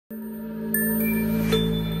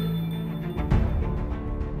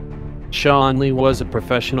Shawn Lee was a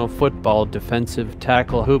professional football defensive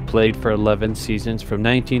tackle who played for 11 seasons from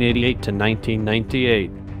 1988 to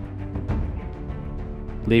 1998.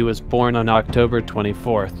 Lee was born on October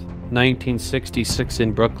 24, 1966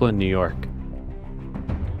 in Brooklyn, New York.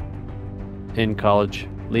 In college,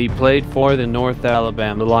 Lee played for the North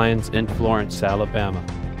Alabama Lions in Florence, Alabama.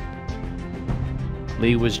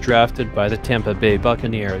 Lee was drafted by the Tampa Bay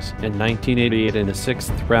Buccaneers in 1988 in the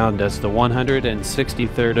 6th round as the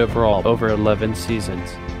 163rd overall over 11 seasons.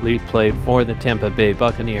 Lee played for the Tampa Bay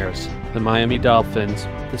Buccaneers, the Miami Dolphins,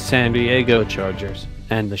 the San Diego Chargers,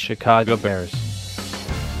 and the Chicago Bears.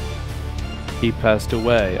 He passed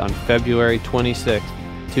away on February 26,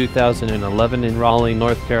 2011 in Raleigh,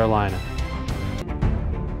 North Carolina.